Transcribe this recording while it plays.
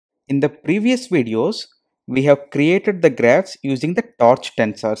In the previous videos, we have created the graphs using the torch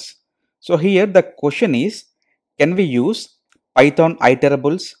tensors. So here the question is, can we use Python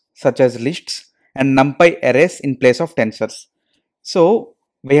iterables such as lists and NumPy arrays in place of tensors? So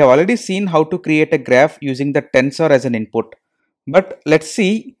we have already seen how to create a graph using the tensor as an input. But let's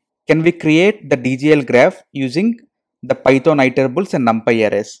see, can we create the DGL graph using the Python iterables and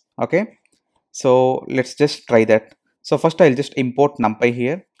NumPy arrays? Okay, so let's just try that. So first I'll just import NumPy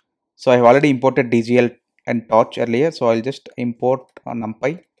here. So I have already imported DGL and torch earlier. So I'll just import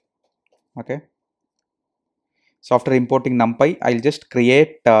NumPy. Okay. So after importing NumPy, I'll just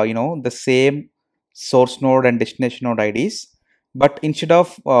create the same source node and destination node IDs. But instead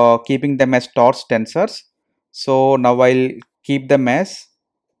of keeping them as torch tensors, so now I'll keep them as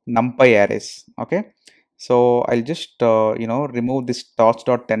NumPy arrays. Okay. So I'll just remove this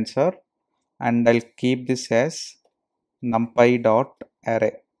torch.tensor and I'll keep this as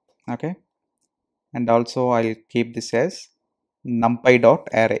NumPy.array. Okay, and also I'll keep this as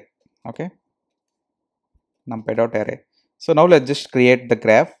NumPy.array. Okay, NumPy.array. So now let's just create the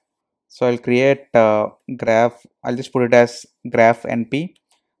graph. So I'll create graph. I'll just put it as graph np.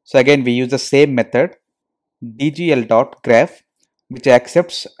 So again we use the same method DGL.graph, which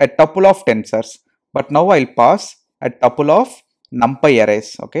accepts a tuple of tensors. But now I'll pass a tuple of NumPy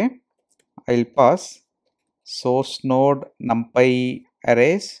arrays. Okay, I'll pass source node NumPy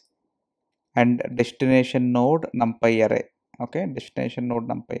arrays and destination node NumPy array. Okay, destination node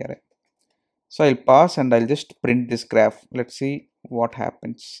NumPy array. So I'll pass and I'll just print this graph. Let's see what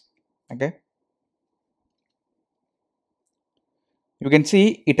happens. Okay, you can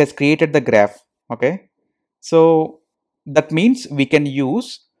see it has created the graph. Okay, so that means we can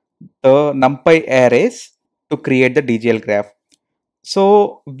use the NumPy arrays to create the DGL graph.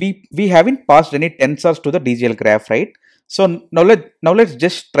 So we haven't passed any tensors to the DGL graph, right? So now let's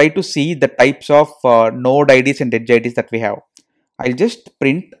just try to see the types of node IDs and edge IDs that we have. I'll just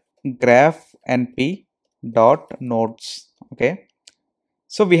print graph np dot nodes. Okay,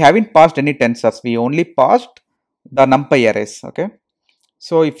 so we haven't passed any tensors, we only passed the NumPy arrays. Okay,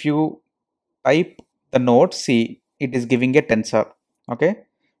 so if you type the node, see it is giving a tensor. Okay,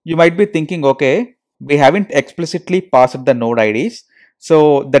 you might be thinking, okay, we haven't explicitly passed the node IDs,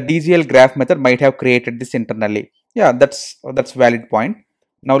 so the DGL graph method might have created this internally. Yeah, that's valid point.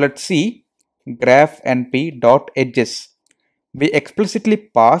 Now let's see graph np dot edges. We explicitly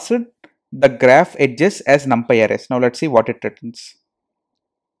passed the graph edges as NumPy arrays. Now let's see what it returns.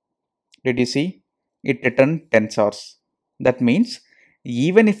 Did you see? It returned tensors. That means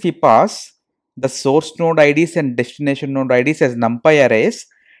even if we pass the source node IDs and destination node IDs as NumPy arrays,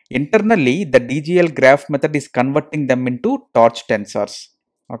 internally the DGL graph method is converting them into torch tensors.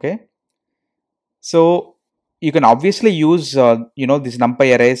 Okay, so you can obviously use these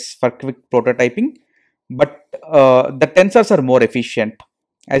NumPy arrays for quick prototyping, but the tensors are more efficient.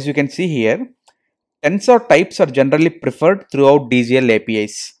 As you can see here, tensor types are generally preferred throughout DGL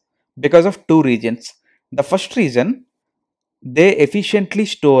APIs because of two reasons. The first reason, they efficiently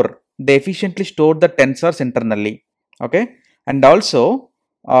store the tensors internally. Okay, and also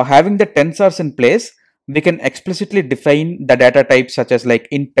having the tensors in place, we can explicitly define the data types such as like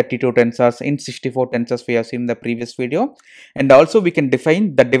int32 tensors, int64 tensors we have seen in the previous video, and also we can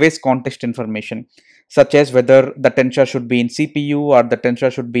define the device context information such as whether the tensor should be in CPU or the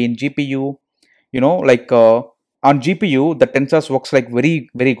tensor should be in GPU. On GPU the tensors works like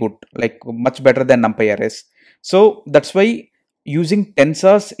very good, like much better than NumPy arrays. So that's why using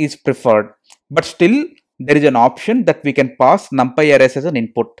tensors is preferred, but still there is an option that we can pass NumPy arrays as an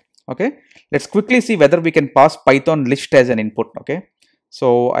input. Okay, let's quickly see whether we can pass Python list as an input. Okay,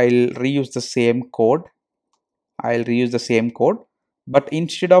 so I'll reuse the same code. But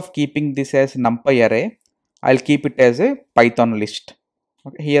instead of keeping this as NumPy array, I'll keep it as a Python list.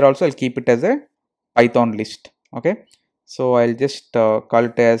 Okay, here also I'll keep it as a Python list. Okay, so I'll just call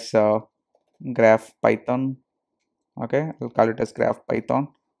it as graph Python. Okay, I'll call it as graph Python.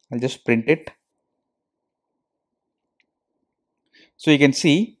 I'll just print it. So you can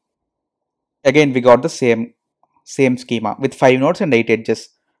see again we got the same schema with 5 nodes and 8 edges.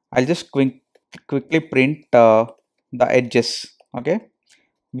 I'll just quickly print the edges. Okay,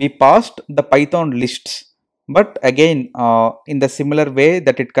 we passed the Python lists, but again in the similar way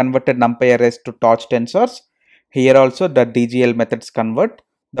that it converted NumPy arrays to torch tensors, here also the DGL methods convert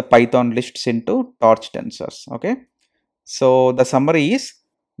the Python lists into torch tensors. Okay, so the summary is,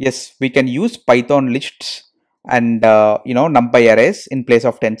 yes, we can use Python lists and NumPy arrays in place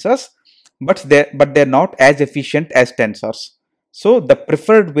of tensors, but they're not as efficient as tensors. So the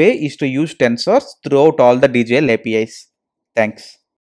preferred way is to use tensors throughout all the DGL APIs. Thanks.